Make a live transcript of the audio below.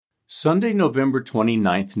Sunday, November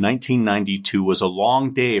 29th, 1992 was a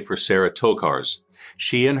long day for Sarah Tokars.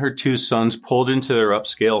 She and her two sons pulled into their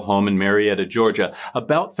upscale home in Marietta, Georgia,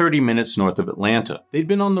 about 30 minutes north of Atlanta. They'd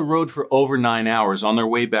been on the road for over 9 hours on their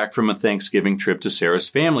way back from a Thanksgiving trip to Sarah's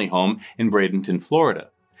family home in Bradenton, Florida.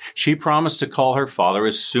 She promised to call her father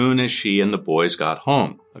as soon as she and the boys got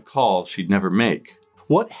home, a call she'd never make.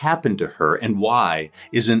 What happened to her and why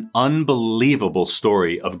is an unbelievable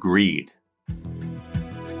story of greed.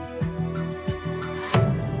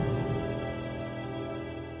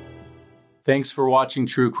 Thanks for watching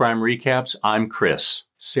True Crime Recaps. I'm Chris.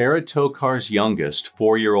 Sarah Tokars' youngest,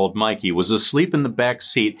 4-year-old Mikey, was asleep in the back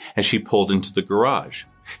seat as she pulled into the garage.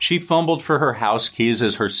 She fumbled for her house keys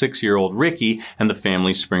as her 6-year-old Ricky and the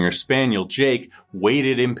family's Springer Spaniel, Jake,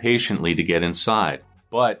 waited impatiently to get inside.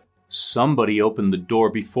 But somebody opened the door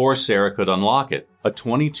before Sarah could unlock it. A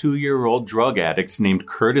 22-year-old drug addict named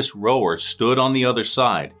Curtis Rower stood on the other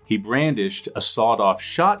side. He brandished a sawed-off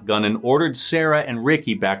shotgun and ordered Sarah and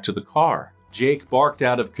Ricky back to the car. Jake barked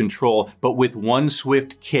out of control, but with one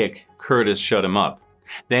swift kick, Curtis shut him up.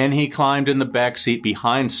 Then he climbed in the back seat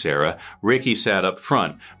behind Sarah. Ricky sat up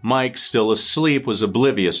front. Mike, still asleep, was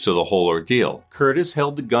oblivious to the whole ordeal. Curtis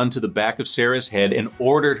held the gun to the back of Sarah's head and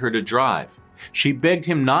ordered her to drive. She begged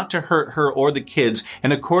him not to hurt her or the kids,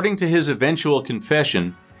 and according to his eventual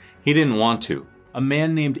confession, he didn't want to. A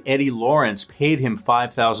man named Eddie Lawrence paid him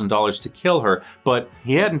 $5,000 to kill her, but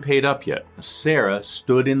he hadn't paid up yet. Sarah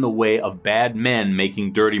stood in the way of bad men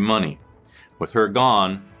making dirty money. With her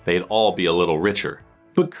gone, they'd all be a little richer.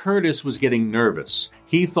 But Curtis was getting nervous.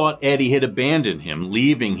 He thought Eddie had abandoned him,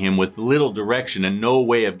 leaving him with little direction and no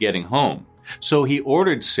way of getting home. So he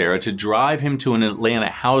ordered Sarah to drive him to an Atlanta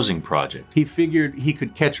housing project. He figured he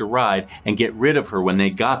could catch a ride and get rid of her when they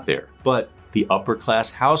got there. But the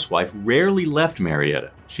upper-class housewife rarely left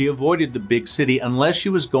Marietta. She avoided the big city unless she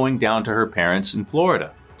was going down to her parents in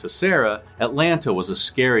Florida. To Sarah, Atlanta was a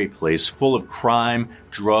scary place full of crime,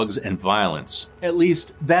 drugs, and violence. At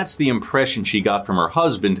least, that's the impression she got from her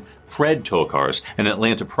husband, Fred Tokars, an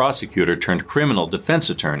Atlanta prosecutor turned criminal defense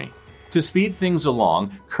attorney. To speed things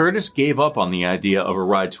along, Curtis gave up on the idea of a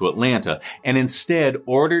ride to Atlanta and instead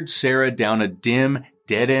ordered Sarah down a dim,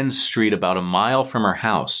 dead-end street about a mile from her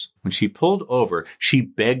house. When she pulled over, she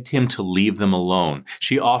begged him to leave them alone.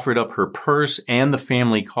 She offered up her purse and the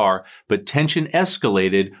family car, but tension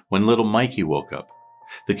escalated when little Mikey woke up.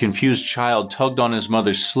 The confused child tugged on his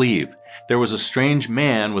mother's sleeve. There was a strange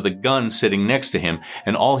man with a gun sitting next to him,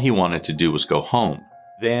 and all he wanted to do was go home.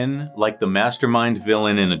 Then, like the mastermind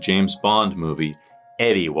villain in a James Bond movie,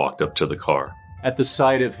 Eddie walked up to the car. At the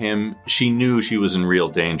sight of him, she knew she was in real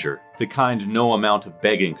danger, the kind no amount of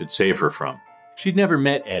begging could save her from. She'd never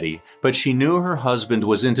met Eddie, but she knew her husband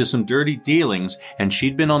was into some dirty dealings, and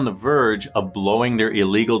she'd been on the verge of blowing their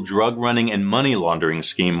illegal drug running and money laundering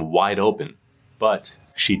scheme wide open. But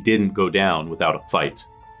she didn't go down without a fight.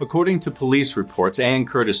 According to police reports and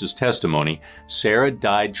Curtis's testimony, Sarah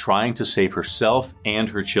died trying to save herself and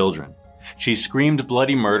her children. She screamed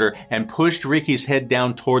bloody murder and pushed Ricky's head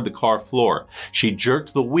down toward the car floor. She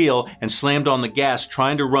jerked the wheel and slammed on the gas,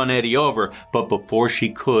 trying to run Eddie over, but before she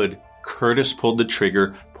could, Curtis pulled the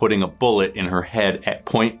trigger, putting a bullet in her head at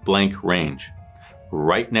point-blank range,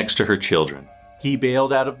 right next to her children. He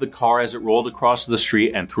bailed out of the car as it rolled across the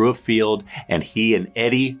street and through a field, and he and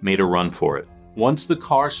Eddie made a run for it. Once the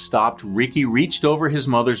car stopped, Ricky reached over his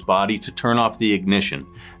mother's body to turn off the ignition.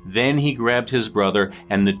 Then he grabbed his brother,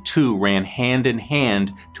 and the two ran hand in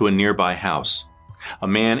hand to a nearby house. A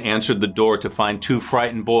man answered the door to find two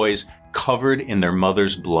frightened boys covered in their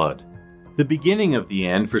mother's blood. The beginning of the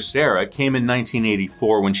end for Sarah came in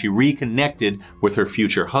 1984 when she reconnected with her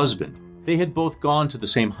future husband. They had both gone to the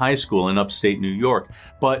same high school in upstate New York,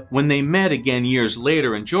 but when they met again years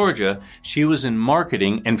later in Georgia, she was in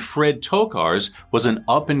marketing and Fred Tokars was an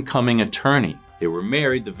up-and-coming attorney. They were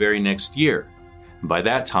married the very next year. By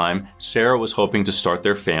that time, Sarah was hoping to start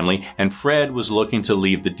their family, and Fred was looking to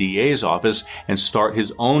leave the DA's office and start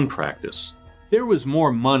his own practice. There was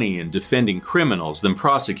more money in defending criminals than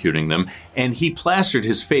prosecuting them, and he plastered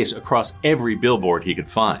his face across every billboard he could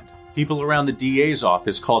find. People around the DA's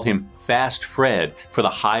office called him Fast Fred for the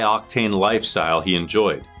high-octane lifestyle he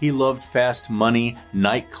enjoyed. He loved fast money,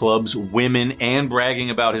 nightclubs, women, and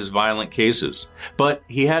bragging about his violent cases. But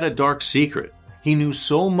he had a dark secret. He knew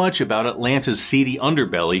so much about Atlanta's seedy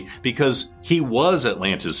underbelly because he was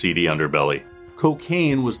Atlanta's seedy underbelly.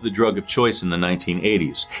 Cocaine was the drug of choice in the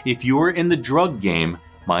 1980s. If you were in the drug game,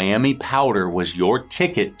 Miami powder was your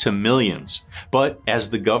ticket to millions. But as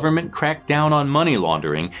the government cracked down on money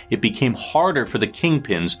laundering, it became harder for the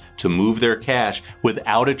kingpins to move their cash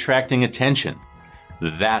without attracting attention.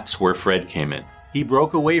 That's where Fred came in. He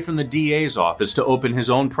broke away from the DA's office to open his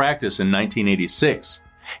own practice in 1986.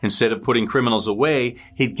 Instead of putting criminals away,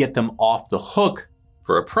 he'd get them off the hook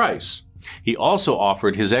for a price. He also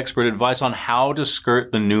offered his expert advice on how to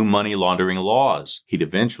skirt the new money laundering laws. He'd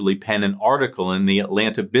eventually pen an article in the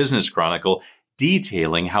Atlanta Business Chronicle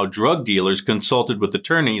detailing how drug dealers consulted with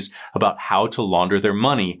attorneys about how to launder their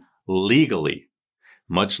money legally.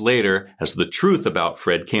 Much later, as the truth about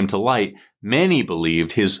Fred came to light, many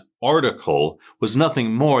believed his article was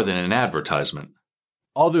nothing more than an advertisement.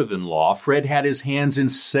 Other than law, Fred had his hands in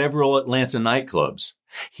several Atlanta nightclubs.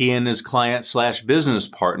 He and his client/business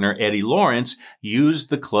partner, Eddie Lawrence, used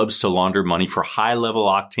the clubs to launder money for high-level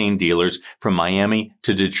octane dealers from Miami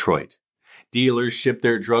to Detroit. Dealers shipped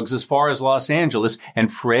their drugs as far as Los Angeles,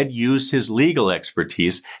 and Fred used his legal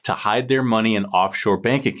expertise to hide their money in offshore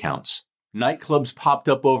bank accounts. Nightclubs popped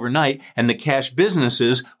up overnight, and the cash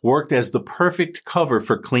businesses worked as the perfect cover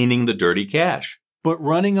for cleaning the dirty cash. But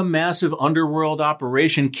running a massive underworld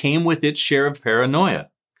operation came with its share of paranoia.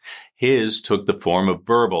 His took the form of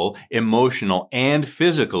verbal, emotional, and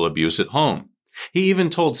physical abuse at home. He even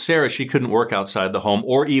told Sarah she couldn't work outside the home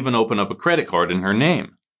or even open up a credit card in her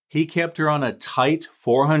name. He kept her on a tight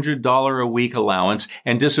 $400 a week allowance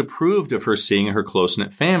and disapproved of her seeing her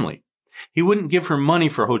close-knit family. He wouldn't give her money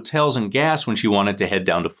for hotels and gas when she wanted to head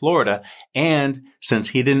down to Florida, and since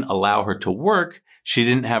he didn't allow her to work, she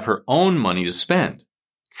didn't have her own money to spend.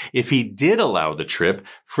 If he did allow the trip,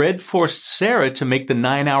 Fred forced Sarah to make the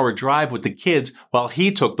 9-hour drive with the kids while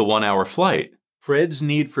he took the 1-hour flight. Fred's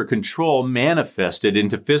need for control manifested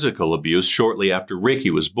into physical abuse shortly after Ricky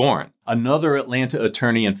was born. Another Atlanta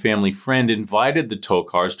attorney and family friend invited the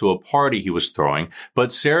Tokars to a party he was throwing,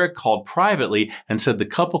 but Sarah called privately and said the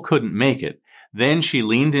couple couldn't make it. Then she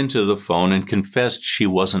leaned into the phone and confessed she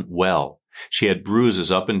wasn't well. She had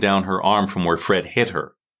bruises up and down her arm from where Fred hit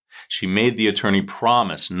her. She made the attorney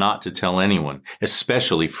promise not to tell anyone,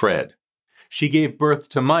 especially Fred. She gave birth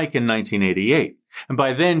to Mike in 1988, and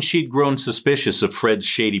by then she'd grown suspicious of Fred's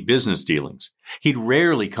shady business dealings. He'd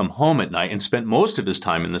rarely come home at night and spent most of his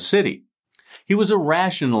time in the city. He was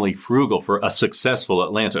irrationally frugal for a successful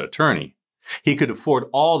Atlanta attorney. He could afford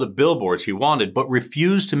all the billboards he wanted, but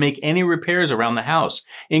refused to make any repairs around the house,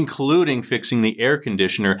 including fixing the air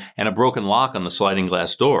conditioner and a broken lock on the sliding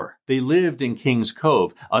glass door. They lived in Kings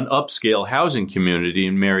Cove, an upscale housing community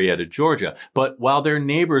in Marietta, Georgia, but while their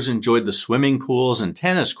neighbors enjoyed the swimming pools and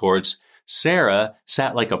tennis courts, Sarah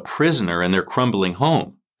sat like a prisoner in their crumbling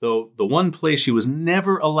home, though the one place she was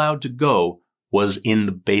never allowed to go was in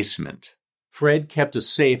the basement. Fred kept a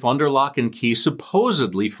safe under lock and key,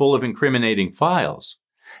 supposedly full of incriminating files.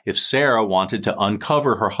 If Sarah wanted to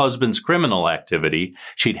uncover her husband's criminal activity,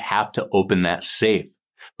 she'd have to open that safe.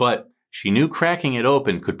 But she knew cracking it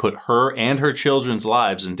open could put her and her children's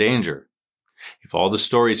lives in danger. If all the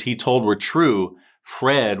stories he told were true,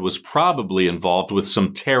 Fred was probably involved with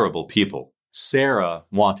some terrible people. Sarah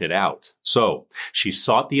wanted out, so she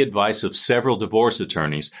sought the advice of several divorce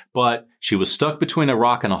attorneys, but she was stuck between a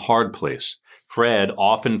rock and a hard place. Fred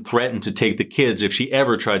often threatened to take the kids if she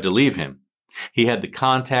ever tried to leave him. He had the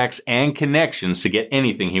contacts and connections to get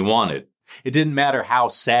anything he wanted. It didn't matter how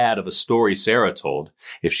sad of a story Sarah told.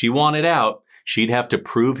 If she wanted out, she'd have to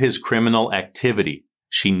prove his criminal activity.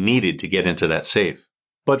 She needed to get into that safe.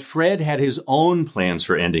 But Fred had his own plans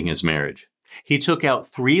for ending his marriage. He took out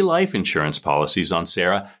 3 life insurance policies on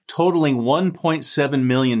Sarah, totaling $1.7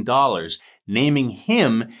 million, naming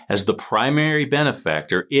him as the primary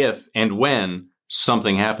benefactor if and when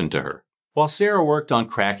something happened to her. While Sarah worked on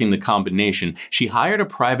cracking the combination, she hired a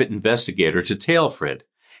private investigator to tail Fred.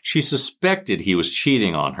 She suspected he was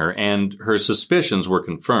cheating on her, and her suspicions were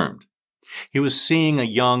confirmed. He was seeing a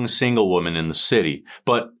young single woman in the city,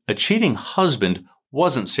 but a cheating husband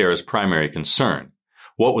wasn't Sarah's primary concern.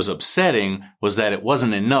 What was upsetting was that it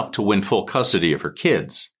wasn't enough to win full custody of her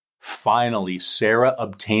kids. Finally, Sarah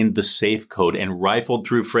obtained the safe code and rifled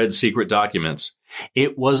through Fred's secret documents.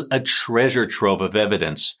 It was a treasure trove of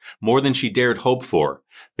evidence, more than she dared hope for.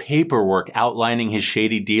 Paperwork outlining his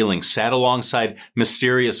shady dealings sat alongside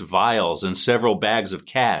mysterious vials and several bags of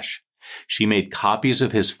cash. She made copies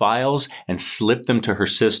of his files and slipped them to her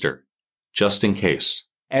sister, just in case.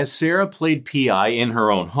 As Sarah played PI in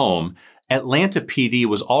her own home, Atlanta PD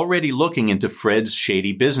was already looking into Fred's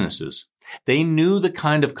shady businesses. They knew the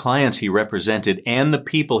kind of clients he represented and the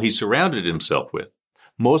people he surrounded himself with.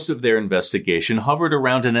 Most of their investigation hovered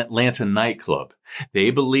around an Atlanta nightclub. They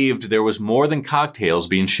believed there was more than cocktails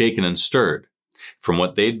being shaken and stirred. From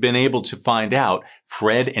what they'd been able to find out,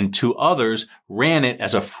 Fred and 2 others ran it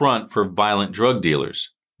as a front for violent drug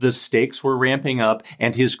dealers. The stakes were ramping up,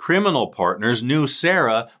 and his criminal partners knew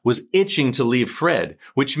Sarah was itching to leave Fred,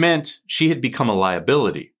 which meant she had become a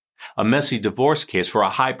liability. A messy divorce case for a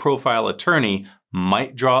high-profile attorney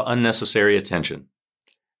might draw unnecessary attention.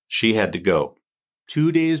 She had to go.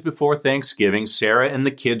 2 days before Thanksgiving, Sarah and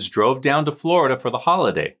the kids drove down to Florida for the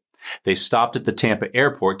holiday. They stopped at the Tampa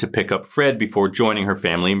airport to pick up Fred before joining her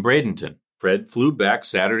family in Bradenton. Fred flew back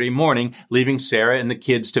Saturday morning, leaving Sarah and the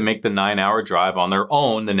kids to make the 9-hour drive on their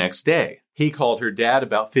own the next day. He called her dad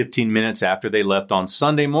about 15 minutes after they left on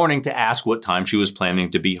Sunday morning to ask what time she was planning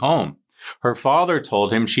to be home. Her father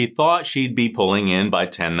told him she thought she'd be pulling in by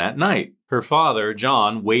 10 that night. Her father,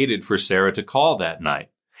 John, waited for Sarah to call that night.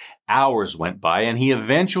 Hours went by, and he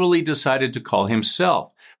eventually decided to call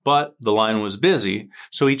himself, but the line was busy,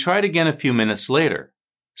 so he tried again a few minutes later.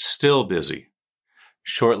 Still busy.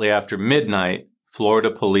 Shortly after midnight, Florida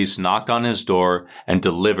police knocked on his door and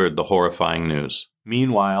delivered the horrifying news.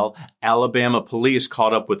 Meanwhile, Alabama police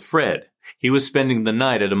caught up with Fred. He was spending the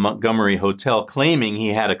night at a Montgomery hotel, claiming he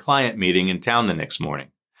had a client meeting in town the next morning.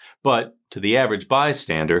 But to the average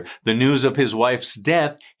bystander, the news of his wife's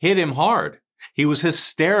death hit him hard. He was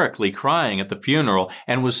hysterically crying at the funeral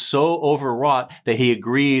and was so overwrought that he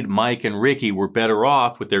agreed Mike and Ricky were better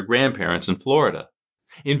off with their grandparents in Florida.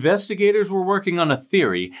 Investigators were working on a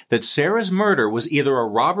theory that Sarah's murder was either a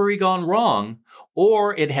robbery gone wrong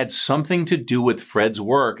or it had something to do with Fred's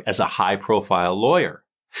work as a high-profile lawyer.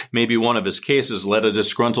 Maybe one of his cases led a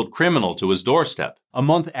disgruntled criminal to his doorstep. A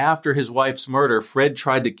month after his wife's murder, Fred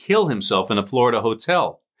tried to kill himself in a Florida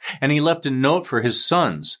hotel, and he left a note for his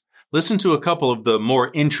sons. Listen to a couple of the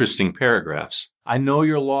more interesting paragraphs. I know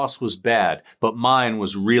your loss was bad, but mine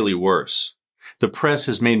was really worse. The press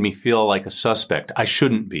has made me feel like a suspect. I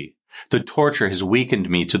shouldn't be. The torture has weakened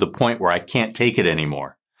me to the point where I can't take it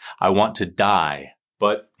anymore. I want to die.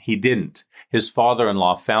 But he didn't. His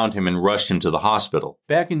father-in-law found him and rushed him to the hospital.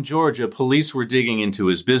 Back in Georgia, police were digging into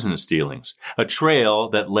his business dealings, a trail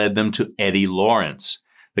that led them to Eddie Lawrence,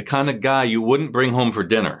 the kind of guy you wouldn't bring home for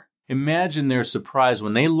dinner. Imagine their surprise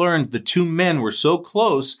when they learned the two men were so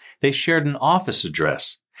close they shared an office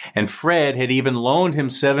address. And Fred had even loaned him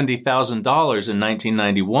 $70,000 in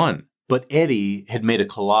 1991. But Eddie had made a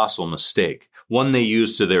colossal mistake, one they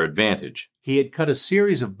used to their advantage. He had cut a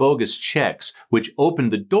series of bogus checks, which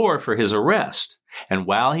opened the door for his arrest. And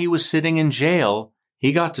while he was sitting in jail,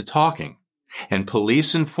 he got to talking. And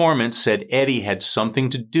police informants said Eddie had something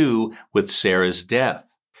to do with Sarah's death.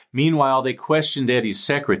 Meanwhile, they questioned Eddie's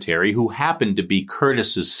secretary, who happened to be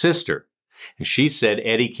Curtis's sister. And she said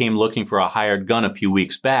Eddie came looking for a hired gun a few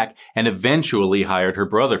weeks back and eventually hired her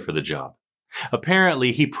brother for the job.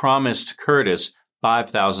 Apparently, he promised Curtis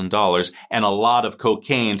 $5,000 and a lot of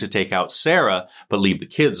cocaine to take out Sarah, but leave the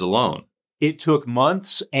kids alone. It took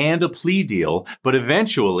months and a plea deal, but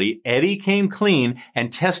eventually Eddie came clean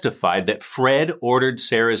and testified that Fred ordered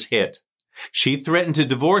Sarah's hit. She threatened to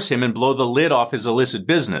divorce him and blow the lid off his illicit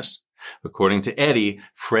business. According to Eddie,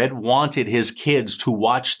 Fred wanted his kids to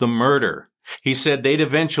watch the murder. He said they'd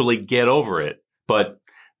eventually get over it, but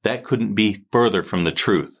that couldn't be further from the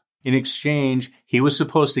truth. In exchange, he was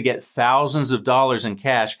supposed to get thousands of dollars in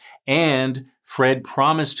cash, and Fred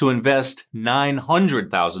promised to invest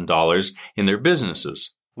 $900,000 in their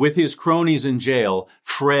businesses. With his cronies in jail,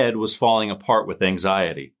 Fred was falling apart with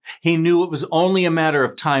anxiety. He knew it was only a matter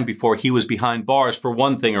of time before he was behind bars for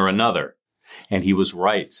one thing or another. And he was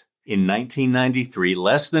right. In 1993,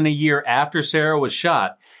 less than a year after Sarah was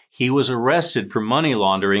shot, he was arrested for money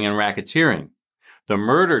laundering and racketeering. The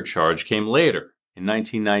murder charge came later. In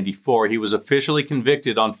 1994, he was officially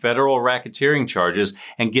convicted on federal racketeering charges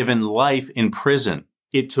and given life in prison.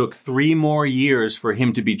 It took 3 more years for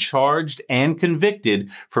him to be charged and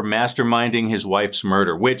convicted for masterminding his wife's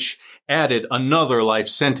murder, which added another life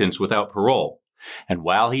sentence without parole. And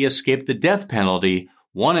while he escaped the death penalty,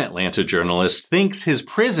 one Atlanta journalist thinks his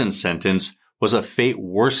prison sentence was a fate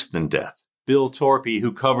worse than death. Bill Torpy,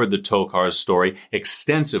 who covered the Tokars story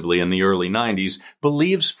extensively in the early 90s,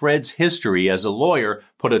 believes Fred's history as a lawyer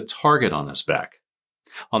put a target on his back.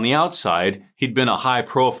 On the outside, he'd been a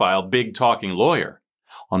high-profile, big-talking lawyer.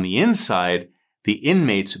 On the inside, the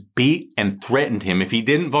inmates beat and threatened him if he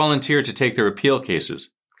didn't volunteer to take their appeal cases.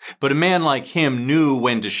 But a man like him knew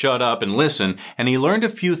when to shut up and listen, and he learned a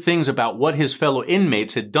few things about what his fellow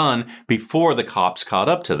inmates had done before the cops caught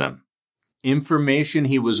up to them. Information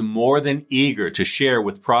he was more than eager to share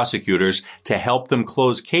with prosecutors to help them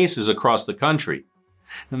close cases across the country.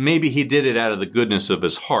 Maybe he did it out of the goodness of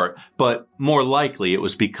his heart, but more likely it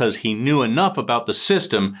was because he knew enough about the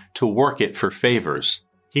system to work it for favors.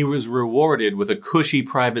 He was rewarded with a cushy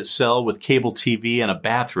private cell with cable TV and a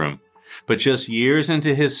bathroom. But just years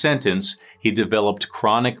into his sentence, he developed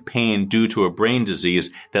chronic pain due to a brain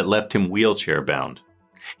disease that left him wheelchair-bound.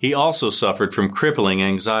 He also suffered from crippling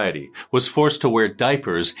anxiety, was forced to wear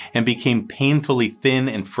diapers, and became painfully thin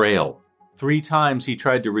and frail. 3 times he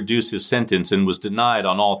tried to reduce his sentence and was denied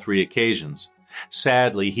on all 3 occasions.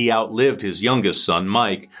 Sadly, he outlived his youngest son,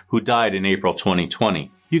 Mike, who died in April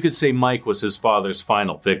 2020. You could say Mike was his father's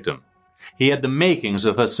final victim. He had the makings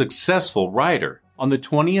of a successful writer. On the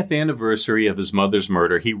 20th anniversary of his mother's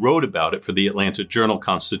murder, he wrote about it for the Atlanta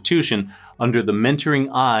Journal-Constitution under the mentoring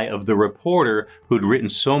eye of the reporter who'd written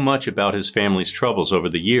so much about his family's troubles over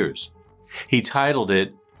the years. He titled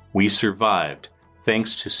it, "We Survived,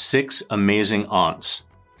 Thanks to 6 Amazing Aunts,"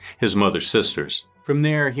 his mother's sisters. From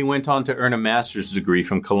there, he went on to earn a master's degree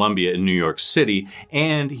from Columbia in New York City,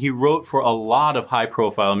 and he wrote for a lot of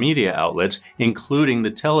high-profile media outlets, including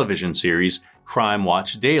the television series Crime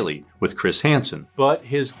Watch Daily with Chris Hansen. But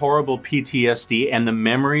his horrible PTSD and the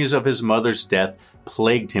memories of his mother's death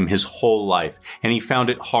plagued him his whole life, and he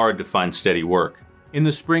found it hard to find steady work. In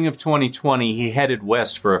the spring of 2020, he headed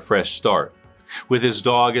west for a fresh start. With his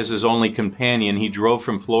dog as his only companion, he drove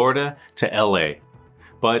from Florida to LA.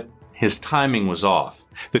 But his timing was off.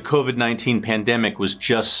 The COVID-19 pandemic was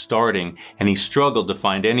just starting, and he struggled to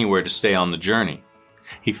find anywhere to stay on the journey.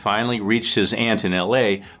 He finally reached his aunt in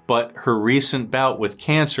LA, but her recent bout with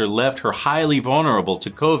cancer left her highly vulnerable to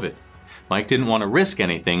COVID. Mike didn't want to risk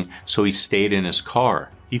anything, so he stayed in his car.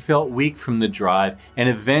 He felt weak from the drive and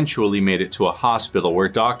eventually made it to a hospital where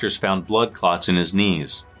doctors found blood clots in his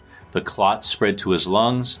knees. The clots spread to his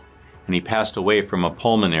lungs, and he passed away from a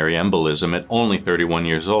pulmonary embolism at only 31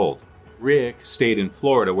 years old. Rick stayed in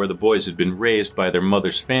Florida where the boys had been raised by their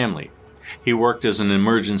mother's family. He worked as an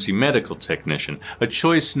emergency medical technician, a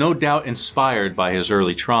choice no doubt inspired by his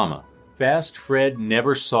early trauma. Fast Fred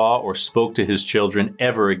never saw or spoke to his children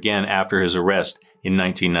ever again after his arrest in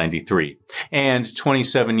 1993. And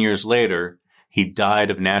 27 years later, he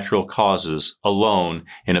died of natural causes, alone,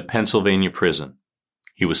 in a Pennsylvania prison.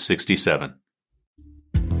 He was 67.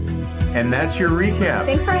 And that's your recap.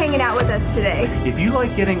 Thanks for hanging out with us today. If you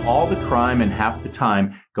like getting all the crime in half the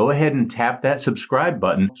time, go ahead and tap that subscribe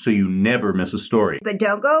button so you never miss a story. But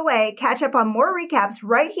don't go away. Catch up on more recaps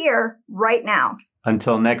right here, right now.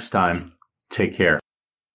 Until next time, take care.